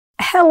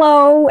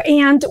Hello,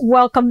 and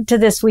welcome to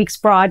this week's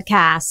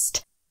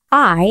broadcast.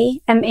 I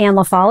am Anne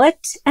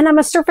LaFollette, and I'm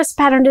a surface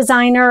pattern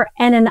designer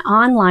and an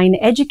online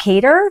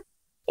educator.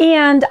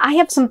 And I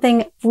have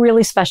something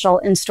really special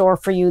in store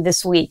for you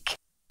this week.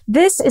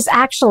 This is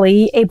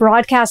actually a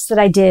broadcast that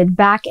I did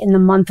back in the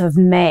month of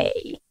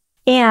May.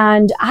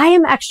 And I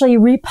am actually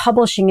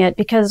republishing it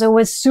because it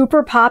was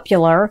super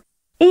popular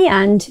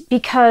and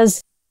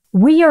because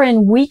we are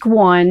in week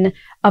 1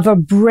 of a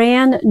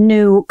brand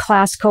new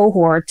class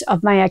cohort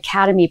of my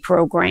Academy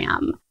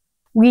program.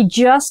 We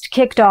just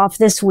kicked off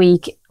this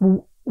week,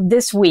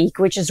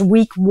 which is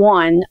week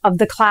 1 of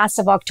the class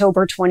of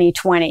October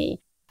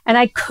 2020. And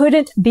I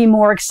couldn't be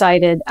more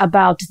excited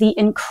about the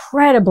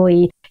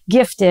incredibly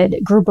gifted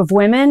group of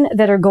women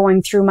that are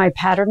going through my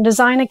Pattern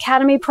Design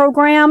Academy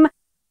program.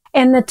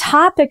 And the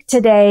topic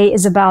today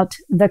is about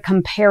the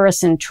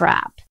comparison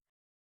trap.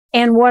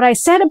 And what I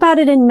said about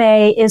it in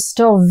May is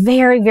still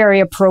very,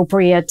 very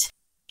appropriate,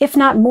 if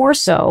not more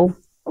so,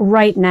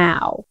 right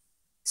now.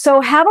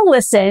 So have a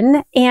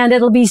listen, and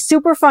it'll be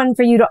super fun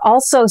for you to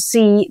also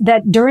see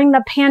that during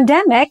the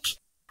pandemic,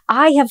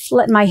 I have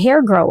let my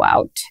hair grow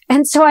out.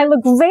 And so I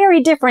look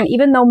very different,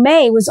 even though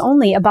May was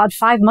only about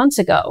 5 months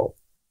ago.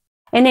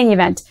 In any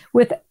event,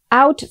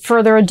 without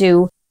further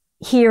ado,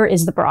 here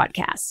is the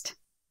broadcast.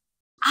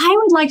 I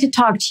would like to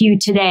talk to you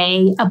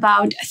today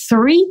about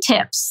 3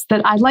 tips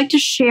that I'd like to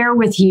share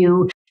with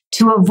you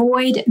to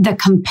avoid the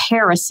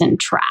comparison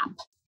trap.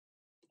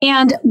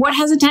 And what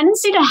has a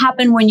tendency to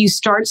happen when you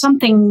start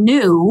something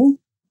new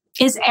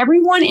is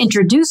everyone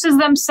introduces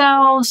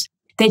themselves.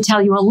 They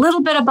tell you a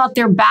little bit about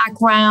their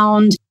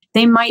background.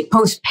 They might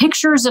post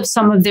pictures of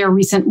some of their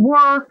recent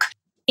work.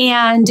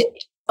 And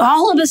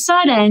all of a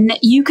sudden,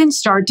 you can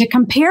start to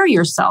compare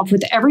yourself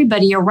with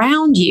everybody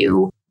around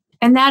you.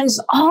 And that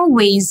is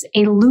always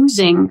a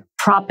losing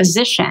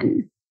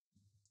proposition.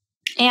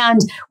 And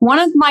one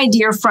of my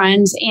dear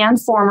friends and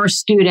former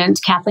student,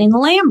 Kathleen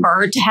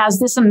Lambert,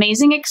 has this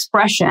amazing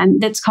expression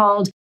that's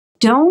called,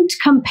 "Don't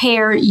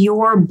compare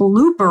your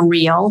blooper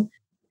reel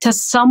to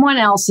someone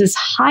else's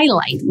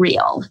highlight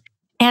reel."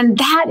 And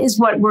that is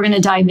what we're going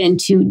to dive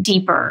into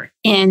deeper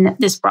in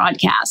this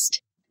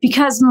broadcast.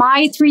 Because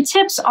my 3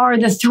 tips are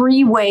the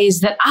 3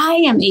 ways that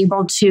I am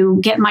able to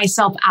get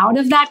myself out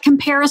of that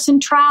comparison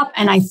trap.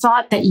 And I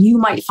thought that you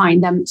might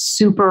find them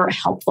super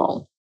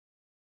helpful.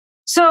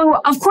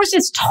 So, of course,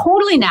 it's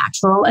totally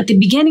natural at the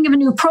beginning of a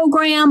new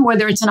program,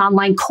 whether it's an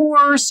online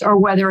course or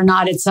whether or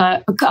not it's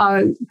a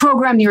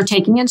program you're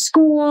taking in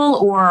school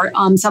or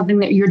something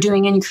that you're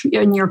doing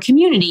in your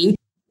community.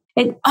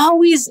 It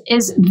always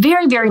is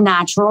very, very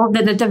natural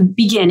that at the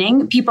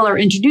beginning, people are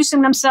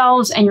introducing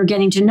themselves and you're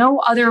getting to know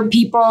other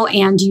people,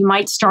 and you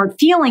might start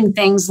feeling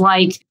things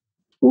like,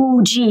 "Oh,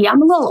 gee,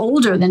 I'm a little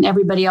older than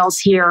everybody else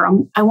here.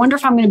 I wonder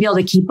if I'm going to be able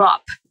to keep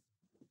up."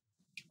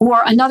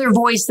 Or another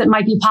voice that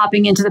might be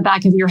popping into the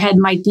back of your head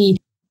might be,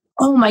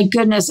 "Oh my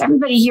goodness,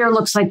 everybody here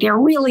looks like they're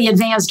really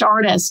advanced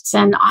artists,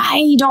 and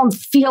I don't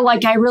feel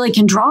like I really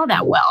can draw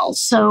that well.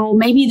 So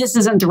maybe this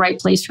isn't the right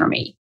place for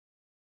me."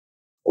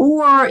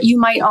 Or you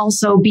might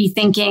also be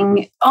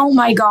thinking, "Oh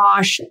my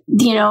gosh,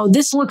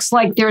 this looks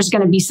like there's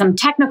going to be some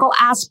technical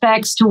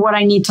aspects to what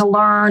I need to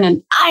learn,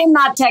 and I'm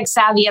not tech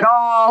savvy at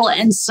all.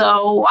 And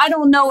so I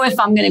don't know if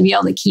I'm going to be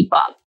able to keep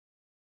up."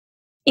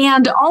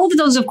 And all of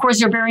those, of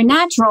course, are very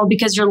natural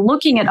because you're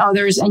looking at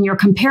others and you're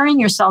comparing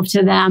yourself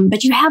to them,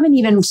 but you haven't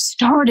even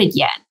started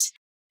yet.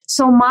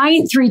 So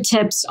my 3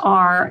 tips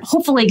are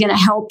hopefully going to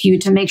help you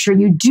to make sure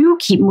you do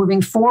keep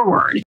moving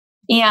forward.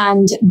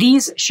 And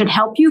these should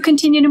help you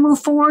continue to move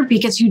forward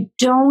because you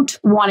don't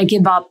want to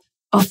give up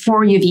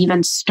before you've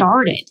even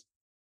started.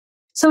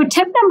 So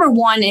tip number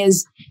 1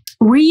 is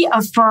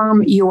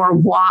reaffirm your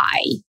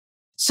why.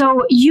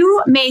 So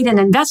you made an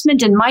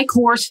investment in my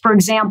course, for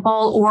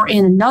example, or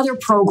in another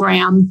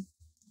program,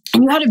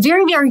 and you had a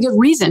very, very good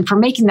reason for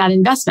making that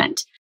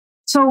investment.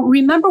 So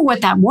remember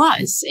what that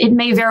was. It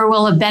may very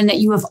well have been that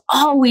you have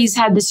always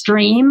had this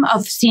dream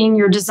of seeing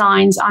your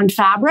designs on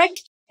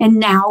fabric, and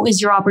now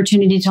is your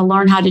opportunity to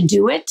learn how to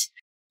do it.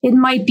 It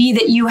might be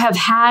that you have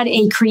had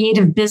a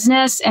creative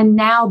business, and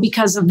now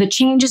because of the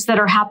changes that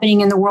are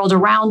happening in the world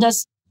around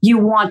us, you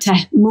want to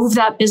move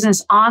that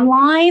business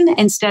online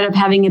instead of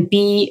having it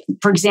be,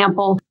 for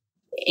example,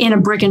 in a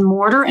brick and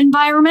mortar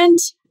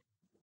environment.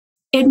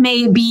 It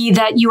may be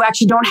that you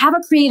actually don't have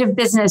a creative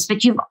business,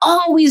 but you've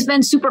always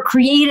been super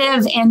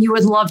creative and you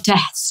would love to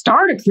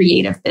start a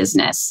creative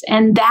business.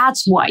 And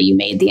that's why you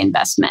made the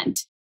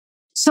investment.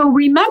 So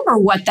remember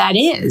what that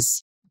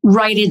is.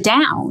 Write it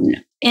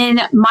down.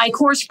 In my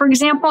course, for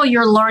example,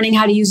 you're learning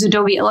how to use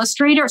Adobe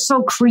Illustrator.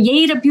 So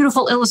create a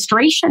beautiful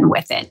illustration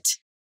with it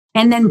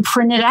and then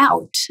print it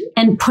out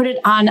and put it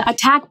on a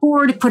tack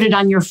board, put it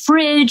on your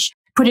fridge,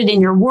 put it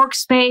in your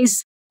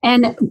workspace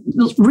and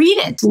read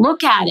it,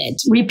 look at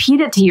it,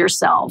 repeat it to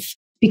yourself,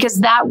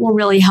 because that will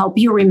really help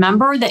you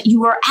remember that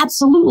you are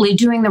absolutely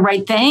doing the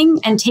right thing,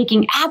 and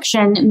taking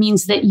action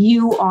means that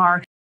you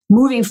are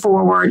moving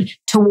forward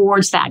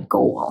towards that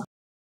goal.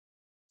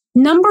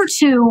 Number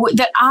two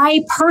that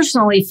I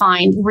personally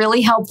find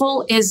really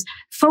helpful is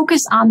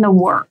focus on the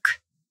work.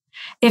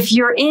 If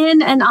you're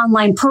in an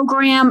online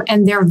program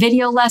and there are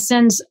video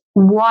lessons,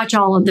 watch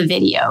all of the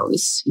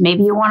videos.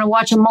 Maybe you want to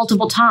watch them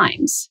multiple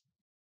times.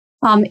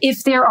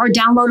 If there are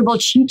downloadable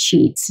cheat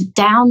sheets,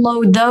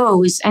 download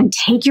those and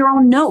take your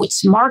own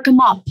notes, mark them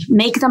up,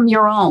 make them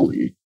your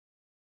own.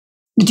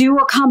 Do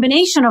a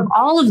combination of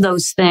all of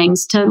those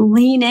things to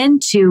lean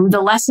into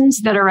the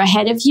lessons that are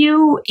ahead of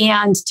you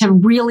and to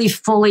really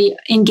fully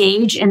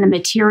engage in the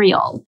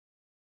material.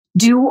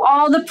 Do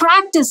all the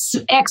practice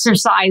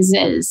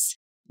exercises.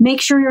 Make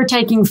sure you're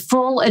taking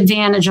full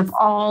advantage of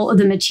all of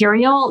the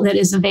material that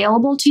is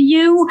available to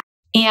you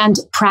and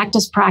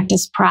practice,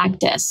 practice,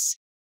 practice.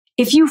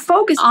 If you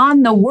focus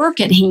on the work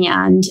at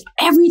hand,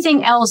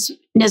 everything else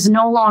is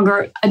no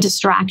longer a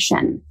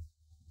distraction.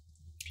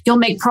 You'll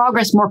make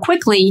progress more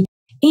quickly,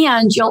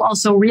 and you'll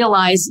also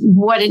realize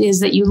what it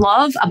is that you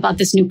love about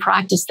this new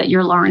practice that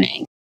you're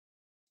learning.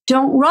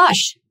 Don't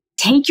rush.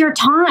 Take your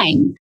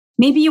time.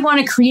 Maybe you want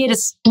to create a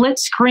split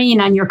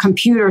screen on your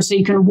computer so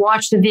you can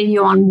watch the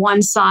video on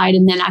one side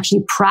and then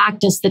actually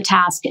practice the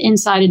task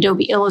inside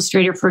Adobe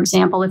Illustrator, for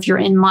example, if you're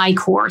in my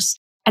course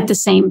at the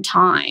same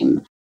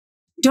time.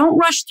 Don't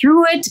rush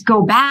through it.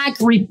 Go back,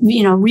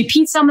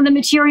 repeat some of the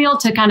material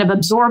to kind of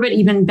absorb it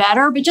even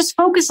better, but just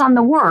focus on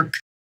the work.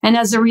 And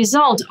as a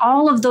result,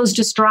 all of those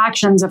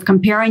distractions of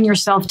comparing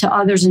yourself to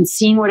others and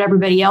seeing what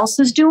everybody else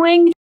is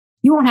doing,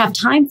 you won't have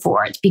time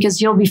for it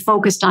because you'll be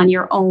focused on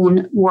your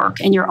own work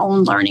and your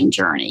own learning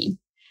journey.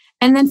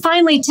 And then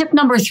finally, tip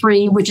number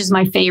 3, which is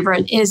my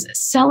favorite, is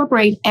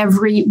celebrate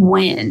every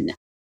win.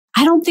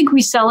 I don't think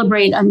we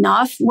celebrate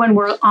enough when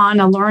we're on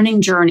a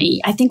learning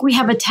journey. I think we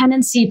have a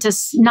tendency to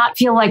not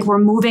feel like we're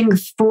moving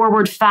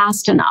forward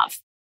fast enough,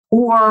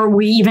 or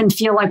we even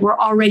feel like we're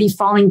already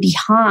falling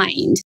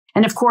behind.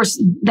 And of course,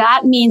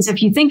 that means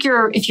if you think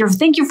you're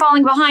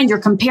falling behind, you're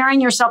comparing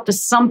yourself to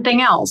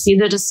something else,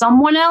 either to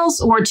someone else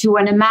or to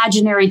an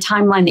imaginary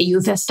timeline that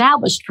you've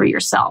established for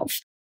yourself.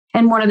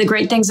 And one of the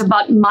great things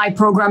about my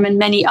program and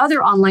many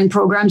other online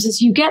programs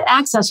is you get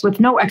access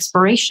with no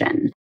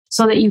expiration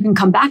so that you can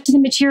come back to the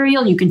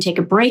material. You can take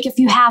a break if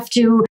you have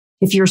to.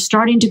 If you're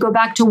starting to go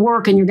back to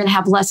work and you're going to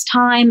have less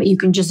time, you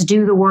can just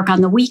do the work on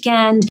the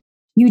weekend.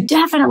 You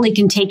definitely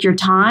can take your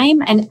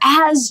time. And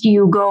as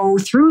you go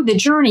through the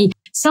journey,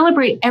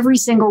 celebrate every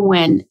single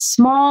win,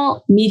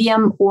 small,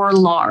 medium, or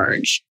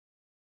large.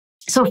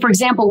 So for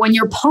example, when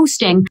you're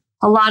posting,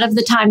 a lot of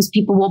the times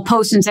people will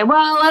post and say,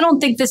 well, I don't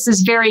think this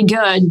is very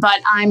good, but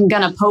I'm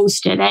going to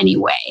post it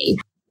anyway.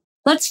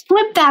 Let's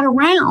flip that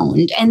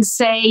around and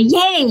say,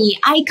 yay,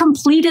 I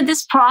completed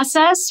this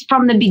process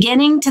from the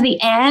beginning to the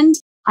end.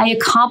 I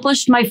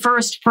accomplished my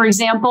first, for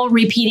example,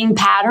 repeating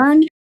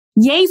pattern.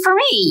 Yay for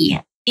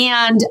me.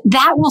 And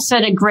that will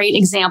set a great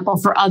example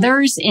for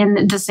others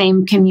in the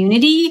same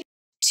community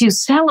to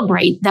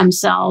celebrate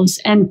themselves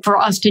and for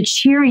us to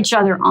cheer each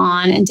other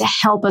on and to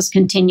help us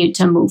continue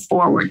to move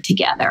forward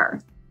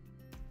together.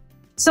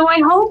 So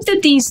I hope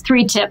that these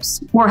 3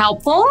 tips were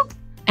helpful.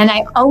 And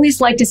I always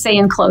like to say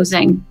in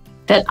closing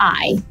that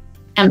I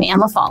am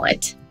Anne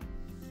Follett,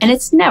 and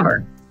it's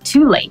never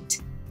too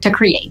late to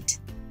create.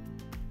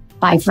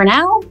 Bye for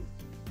now,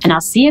 and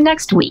I'll see you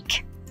next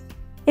week.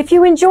 If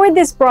you enjoyed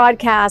this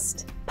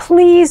broadcast,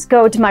 please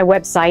go to my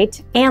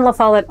website,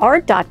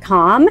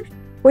 AnneLafolletteArt.com.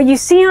 What you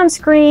see on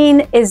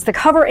screen is the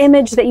cover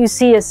image that you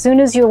see as soon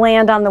as you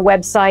land on the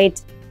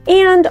website.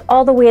 And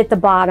all the way at the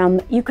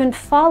bottom, you can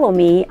follow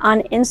me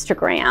on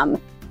Instagram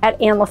at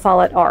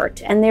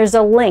AnneLafolletteArt. And there's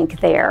a link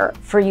there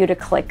for you to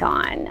click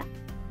on.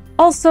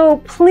 Also,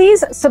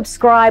 please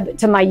subscribe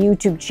to my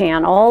YouTube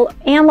channel,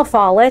 Anne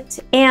LaFollette,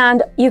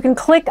 and you can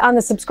click on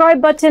the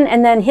subscribe button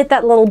and then hit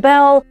that little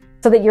bell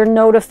so that you're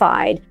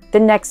notified the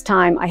next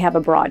time I have a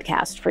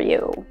broadcast for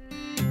you.